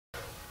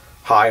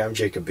Hi, I'm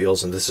Jacob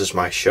Beals, and this is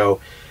my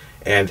show,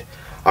 and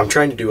I'm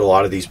trying to do a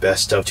lot of these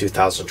best of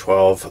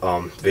 2012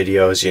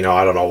 videos. You know,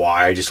 I don't know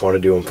why, I just want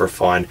to do them for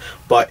fun.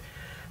 But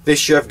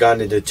this year I've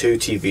gotten into 2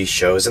 TV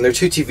shows, and they're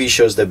 2 TV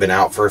shows that have been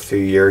out for a few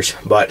years,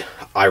 but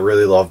I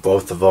really love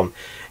both of them,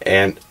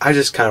 and I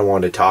just kind of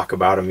wanted to talk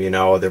about them. You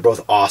know, they're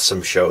both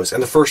awesome shows.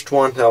 And the first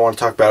one that I want to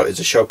talk about is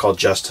a show called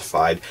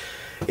Justified.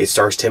 It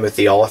stars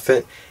Timothy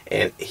Olyphant,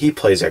 and he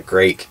plays a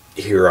great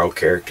hero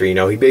character. You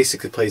know, he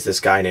basically plays this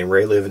guy named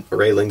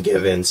Raylan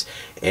Givens,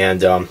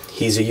 and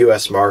he's a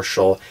U.S.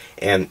 Marshal,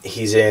 and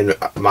he's in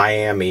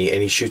Miami,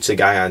 and he shoots a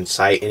guy on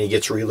sight, and he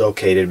gets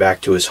relocated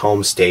back to his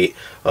home state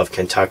of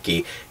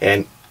Kentucky.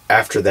 And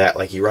after that,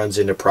 like, he runs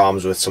into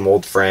problems with some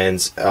old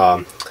friends,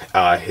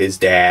 his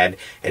dad,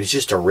 and it's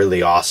just a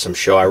really awesome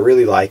show. I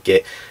really like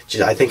it.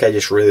 I think I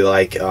just really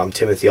like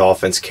Timothy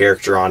Olyphant's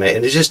character on it,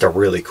 and it's just a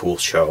really cool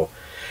show.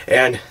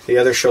 And the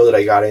other show that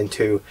I got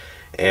into,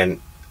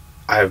 and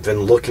I've been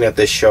looking at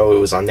this show, it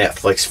was on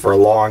Netflix for a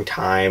long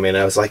time, and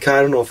I was like,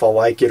 I don't know if I'll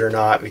like it or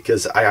not,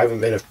 because I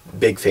haven't been a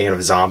big fan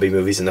of zombie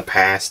movies in the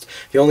past.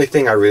 The only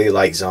thing I really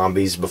liked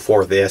zombies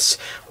before this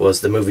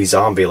was the movie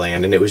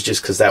Zombieland, and it was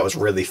just because that was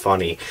really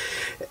funny.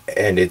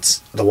 And it's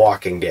The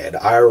Walking Dead.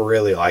 I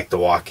really like The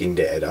Walking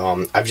Dead.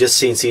 I've just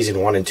seen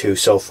season 1 and 2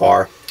 so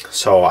far,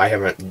 so I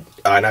haven't,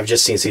 and I've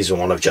just seen season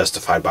 1 of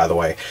Justified, by the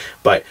way.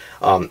 But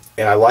and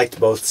I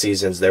liked both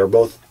seasons. It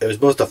was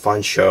both a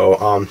fun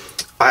show.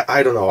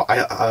 I don't know.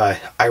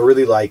 I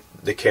really like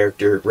the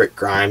character Rick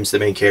Grimes, the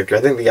main character.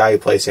 I think the guy who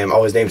plays him,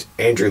 his name's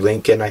Andrew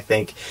Lincoln. I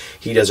think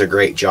he does a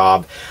great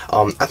job.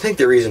 I think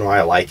the reason why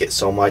I like it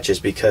so much is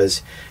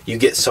because you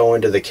get so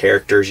into the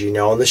characters, you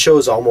know, and the show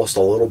is almost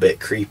a little bit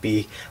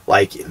creepy,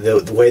 like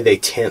the way they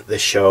tint the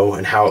show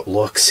and how it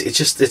looks. It's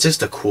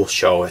just a cool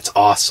show. It's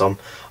awesome.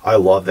 I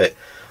love it.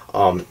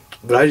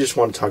 But I just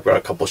want to talk about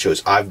a couple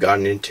shows I've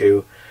gotten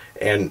into.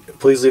 And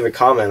please leave a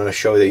comment on a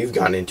show that you've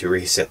gotten into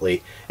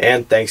recently.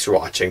 And thanks for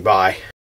watching. Bye.